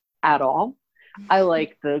songs at all. I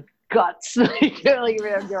like the guts, like you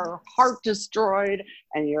have your heart destroyed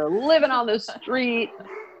and you're living on the street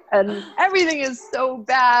and everything is so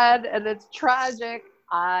bad and it's tragic.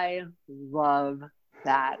 I love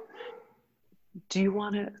that. Do you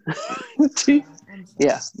want to?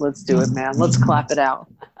 Yeah, let's do it, man. Let's clap it out.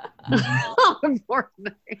 The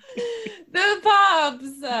pops.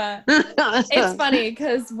 It's funny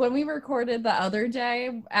because when we recorded the other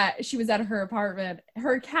day, she was at her apartment.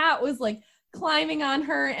 Her cat was like climbing on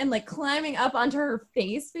her and like climbing up onto her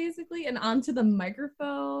face basically and onto the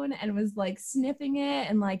microphone and was like sniffing it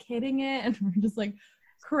and like hitting it, and we're just like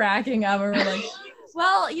cracking up and we're like,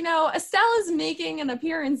 well, Estelle is making an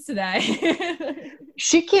appearance today.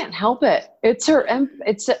 She can't help it. It's her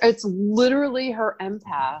it's literally her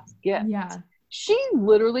empath gift. Yeah. She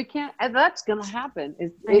literally can't, and that's gonna happen.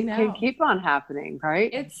 It can keep on happening, right?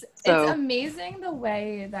 It's amazing the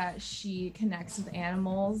way that she connects with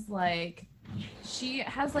animals. Like she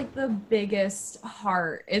has like the biggest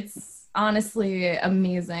heart. It's honestly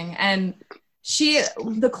amazing. And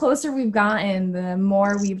the closer we've gotten, the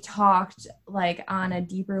more we've talked like on a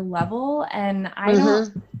deeper level. And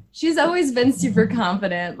she's always been super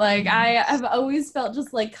confident. Like I have always felt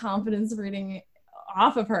just like confidence reading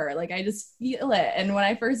off of her. Like I just feel it. And when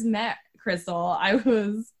I first met Crystal, I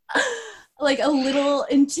was like a little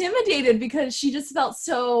intimidated because she just felt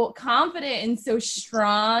so confident and so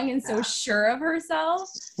strong and so sure of herself.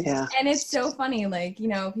 Yeah. And it's so funny, like,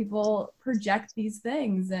 people project these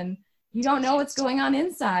things and you don't know what's going on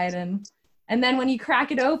inside. And then when you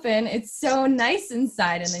crack it open, it's so nice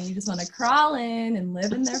inside. And then you just want to crawl in and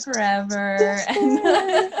live in there forever.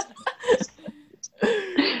 And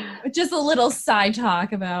just a little side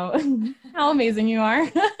talk about how amazing you are.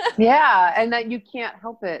 Yeah. And that you can't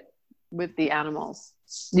help it with the animals.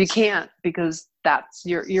 You can't, because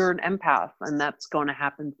you're an empath and that's going to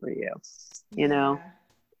happen for you,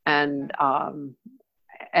 and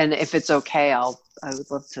if it's okay, I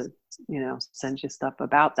would love to, send you stuff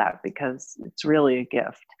about that because it's really a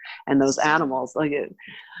gift. And those animals, like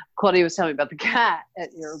Claudia was telling me about the cat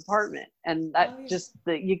at your apartment, and that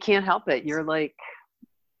you can't help it. You're like,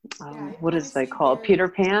 what is they called? Peter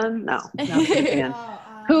Pan? No, not Peter Pan.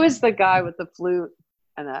 Who is the guy with the flute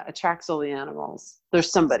and attracts all the animals?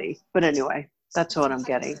 There's somebody, but anyway, that's what I'm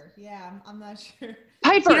getting. Yeah, I'm not sure.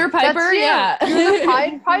 Piper. Peter Piper, yeah. You're the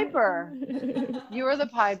Pied Piper. You are the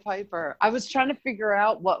Pied Piper. I was trying to figure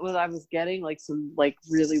out what I was getting, like some like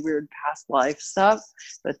really weird past life stuff,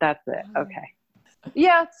 but that's it. Okay.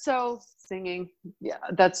 Yeah, so singing. Yeah,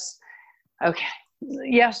 that's okay.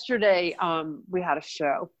 Yesterday, we had a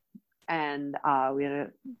show and we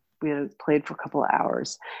had played for a couple of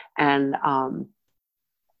hours, and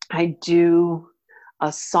I do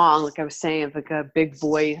a song, like I was saying, of like a big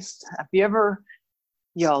voice.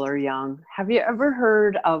 Y'all are young. Have you ever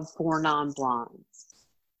heard of Four Non-Blondes?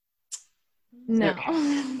 No.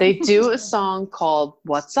 Okay. They do a song called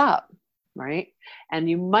What's Up, right? And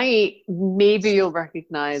maybe you'll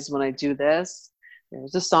recognize when I do this.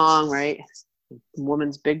 There's a song, right?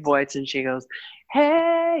 Woman's big voice, and she goes,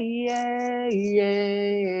 hey, yeah,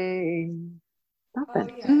 yeah.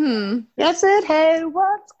 Nothing. Oh, yeah. Mm-hmm. That's it. Hey,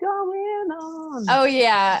 what's going on? Oh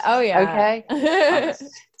yeah. Okay.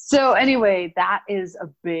 So anyway, that is a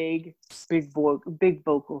big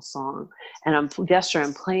vocal song. And I'm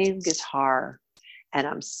playing guitar and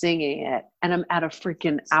I'm singing it, and I'm at a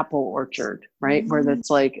freaking apple orchard, right? Where that's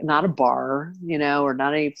like not a bar, you know, or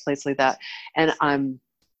not any place like that. And I'm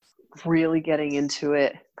really getting into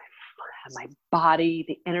it. My body,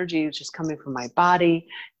 the energy is just coming from my body,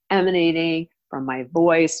 emanating from my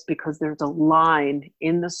voice, because there's a line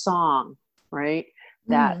in the song, right?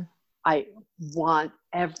 That I want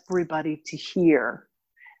everybody to hear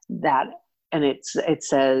that. And it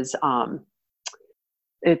says,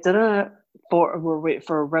 for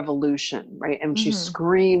a revolution, right? And she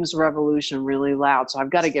screams revolution really loud. So I've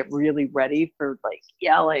got to get really ready for like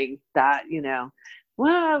yelling that, you know,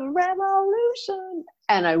 wow, revolution.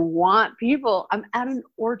 And I want people, I'm at an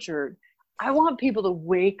orchard. I want people to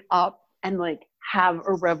wake up and like have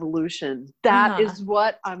a revolution. That is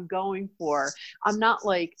what I'm going for. I'm not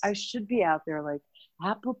like, I should be out there like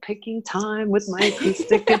apple picking time with my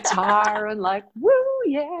acoustic guitar and like, woo,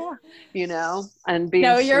 yeah, you know, and being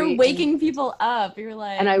you're waking people up. You're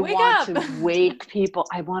like, and I wake want up. to wake people.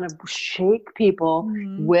 I want to shake people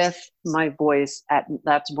with my voice.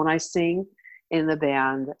 That's when I sing in the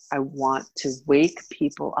band. I want to wake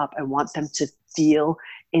people up. I want them to feel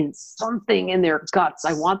in something in their guts.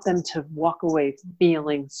 I want them to walk away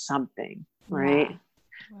feeling something, right? Yeah.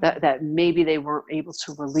 Wow. That maybe they weren't able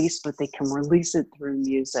to release, but they can release it through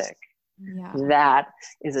music. Yeah. That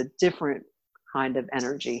is a different kind of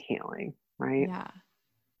energy healing, right? Yeah.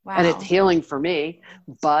 Wow. And it's healing for me,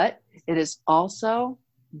 but it is also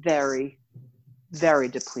very, very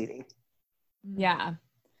depleting. Yeah.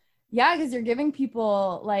 Yeah, because you're giving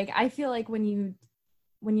people, like, I feel like when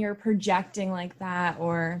you're projecting like that,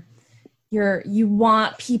 or you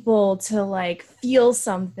want people to like feel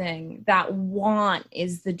something, that want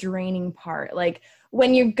is the draining part. Like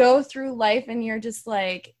when you go through life and you're just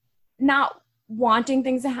like not wanting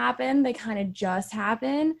things to happen, they kind of just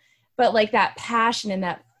happen. But like that passion and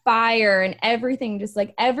that fire and everything, just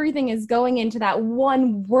like everything is going into that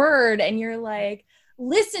one word, and you're like,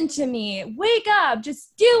 listen to me, wake up,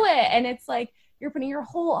 just do it. And it's like you're putting your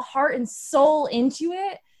whole heart and soul into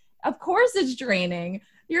it. Of course it's draining.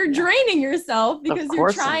 You're draining yourself because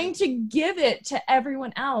you're trying to give it to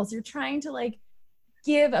everyone else. You're trying to like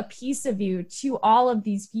give a piece of you to all of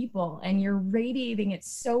these people, and you're radiating it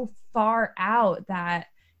so far out that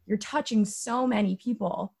you're touching so many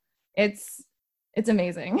people. It's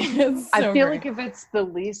amazing. It's so I feel great. like if it's the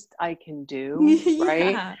least I can do,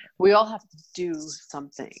 right? We all have to do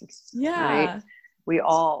something. Yeah. Right? We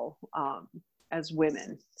all, as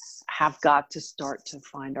women, have got to start to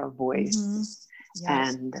find our voice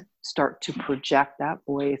and start to project that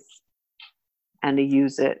voice and to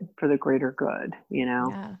use it for the greater good, you know?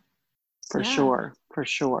 Yeah. For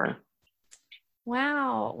sure.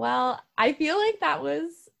 Wow. Well, I feel like that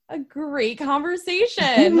was a great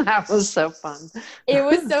conversation. That was so fun. It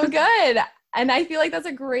was so good. And I feel like that's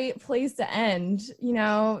a great place to end, you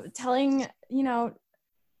know, telling, you know,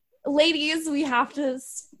 ladies, we have to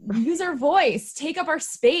use our voice, take up our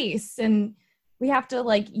space, and we have to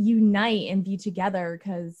like unite and be together,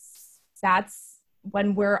 because that's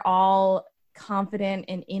when we're all confident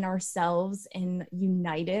and in ourselves and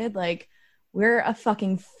united. Like we're a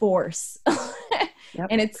fucking force.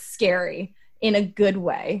 And it's scary in a good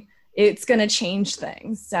way. It's going to change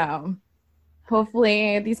things. So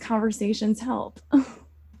hopefully these conversations help.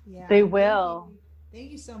 Yeah, they will.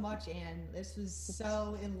 Thank you so much, Anne. This was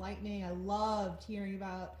so enlightening. I loved hearing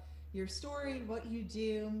about your story, what you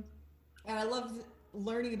do. And I loved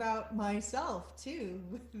learning about myself too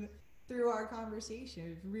through our conversation. It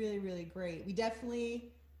was really, really great. We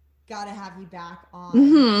definitely got to have you back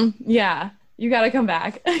on. Yeah. You got to come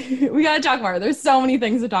back. We got to talk more. There's so many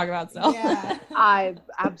things to talk about still. Yeah.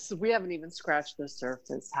 We haven't even scratched the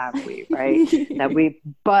surface, have we? Right?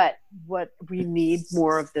 But what we need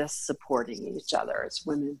more of this, supporting each other as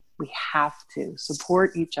women. We have to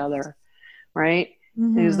support each other, right?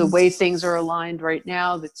 Because the way things are aligned right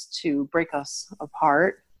now, that's to break us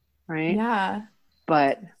apart, right? Yeah.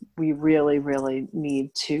 But we really, really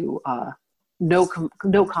need to no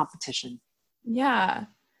competition. Yeah.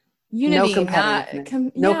 Unity, no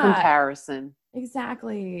competitiveness, no comparison.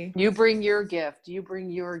 Exactly. You bring your gift. You bring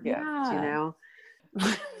your gift. You know.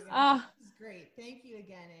 This is great. Thank you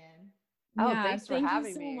again, Anne. Oh, thanks for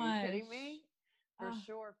having me. Much. Are you kidding me? For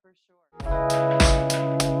sure.